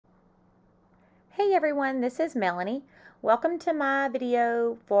Hey everyone, this is Melanie. Welcome to my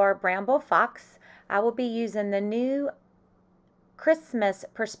video for Bramble Fox. I will be using the new Christmas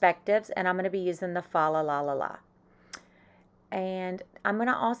perspectives and I'm going to be using the Falala-Melanie. And I'm going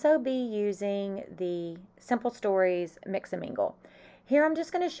to also be using the Simple Stories Mix-A-Mingle. Here I'm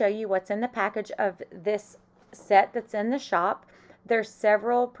just going to show you what's in the package of this set that's in the shop. There's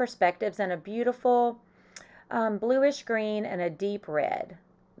several perspectives in a beautiful bluish green and a deep red.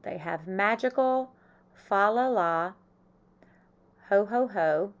 They have Magical, Falala,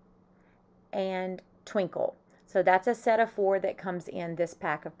 Hohoho, and Twinkle. So that's a set of 4 that comes in this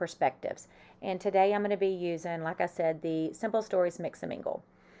pack of perspectives. And today I'm going to be using, like I said, the Simple Stories Mix-A-Mingle.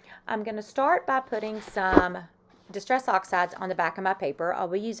 I'm going to start by putting some Distress Oxides on the back of my paper. I'll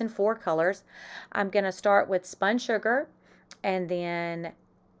be using 4 colors. I'm going to start with Spun Sugar and then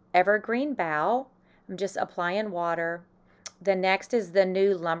Evergreen Bough. I'm just applying water. The next is the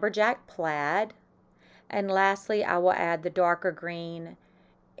new Lumberjack Plaid. And lastly, I will add the darker green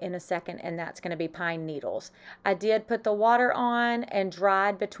in a second, and that's going to be Pine Needles. I did put the water on and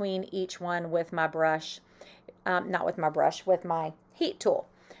dried between each one with my brush. Not with my brush, with my heat tool.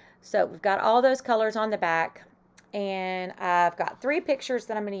 So we've got all those colors on the back. And I've got 3 pictures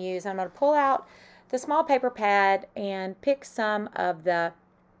that I'm going to use. I'm going to pull out the small paper pad and pick some of the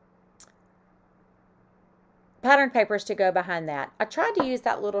pattern papers to go behind that. I tried to use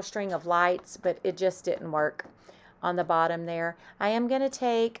that little string of lights, but it just didn't work on the bottom there. I am going to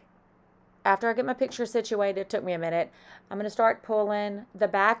take, after I get my picture situated, it took me a minute, I'm going to start pulling the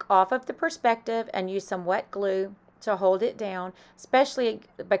back off of the perspective and use some wet glue to hold it down, especially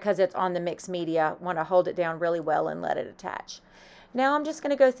because it's on the mixed media. I want to hold it down really well and let it attach. Now I'm just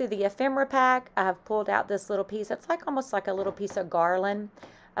going to go through the ephemera pack. I have pulled out this little piece. It's like almost like a little piece of garland.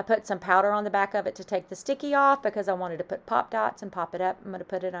 I put some powder on the back of it to take the sticky off because I wanted to put pop dots and pop it up. I'm going to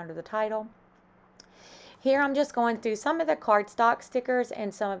put it under the title. Here I'm just going through some of the cardstock stickers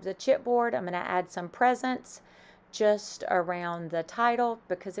and some of the chipboard. I'm going to add some presents just around the title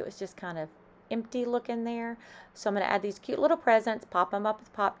because it was just kind of empty looking there. So I'm going to add these cute little presents, pop them up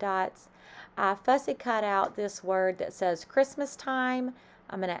with pop dots. I fussy cut out this word that says Christmas time.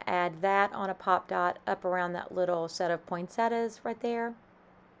 I'm going to add that on a pop dot up around that little set of poinsettias right there.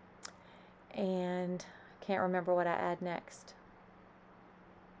 And I can't remember what I add next.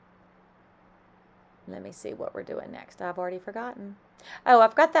 Let me see what we're doing next. I've already forgotten. Oh,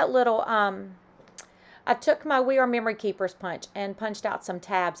 I've got that little, I took my We Are Memory Keepers punch and punched out some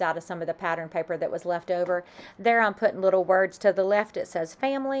tabs out of some of the pattern paper that was left over. There I'm putting little words. To the left it says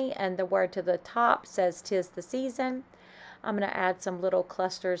family, and the word to the top says 'tis the season. I'm going to add some little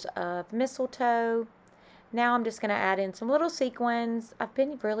clusters of mistletoe. Now I'm just going to add in some little sequins. I've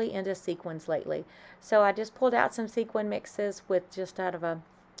been really into sequins lately. So I just pulled out some sequin mixes with just out of a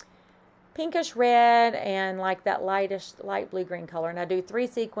pinkish red and like that light blue-green color. And I do 3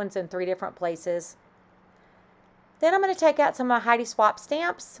 sequins in 3 different places. Then I'm going to take out some of my Heidi Swap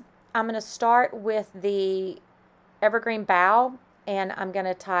stamps. I'm going to start with the Evergreen Bough, and I'm going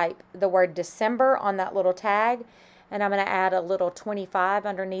to type the word December on that little tag. And I'm going to add a little 25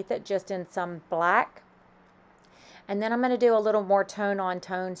 underneath it just in some black. And then I'm going to do a little more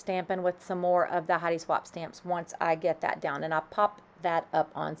tone-on-tone stamping with some more of the Heidi Swap stamps once I get that down. And I pop that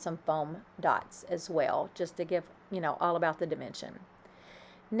up on some foam dots as well, just to give, all about the dimension.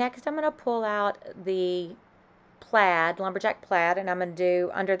 Next, I'm going to pull out the plaid, Lumberjack Plaid, and I'm going to do,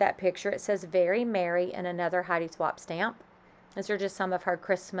 under that picture, it says Very Merry and another Heidi Swap stamp. These are just some of her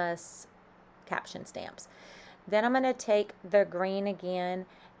Christmas caption stamps. Then I'm going to take the green again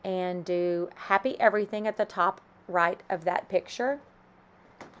and do Happy Everything at the top right of that picture.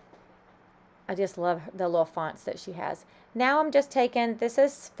 I just love the little fonts that she has. Now I'm just taking, this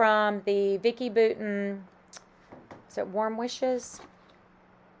is from the Vicki Boutin, is it Warm Wishes?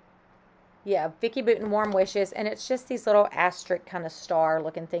 Yeah, Vicki Boutin Warm Wishes, and it's just these little asterisk kind of star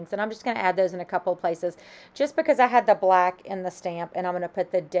looking things, and I'm just going to add those in a couple of places just because I had the black in the stamp, and I'm going to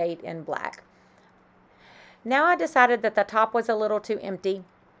put the date in black. Now I decided that the top was a little too empty.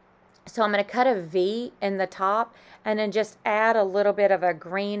 So I'm going to cut a V in the top and then just add a little bit of a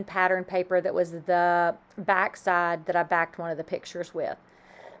green pattern paper that was the back side that I backed one of the pictures with.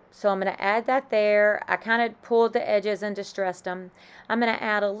 So I'm going to add that there. I kind of pulled the edges and distressed them. I'm going to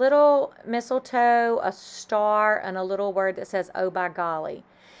add a little mistletoe, a star, and a little word that says, oh by golly.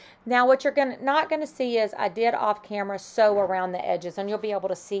 Now what you're not going to see is I did off camera sew around the edges, and you'll be able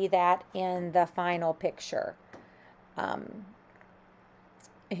to see that in the final picture.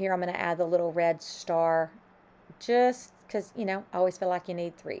 Here I'm going to add the little red star just because, I always feel like you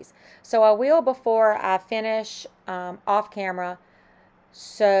need 3s. So I will, before I finish off camera,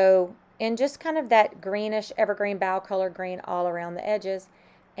 sew in just kind of that greenish evergreen bow color green all around the edges.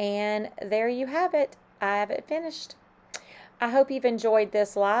 And there you have it. I have it finished. I hope you've enjoyed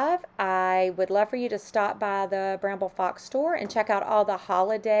this live. I would love for you to stop by the Bramble Fox store and check out all the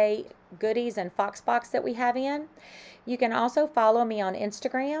holiday goodies and Fox Box that we have in. You can also follow me on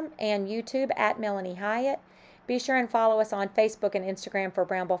Instagram and YouTube at Melanie Hyatt. Be sure and follow us on Facebook and Instagram for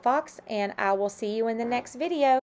Bramble Fox, and I will see you in the next video.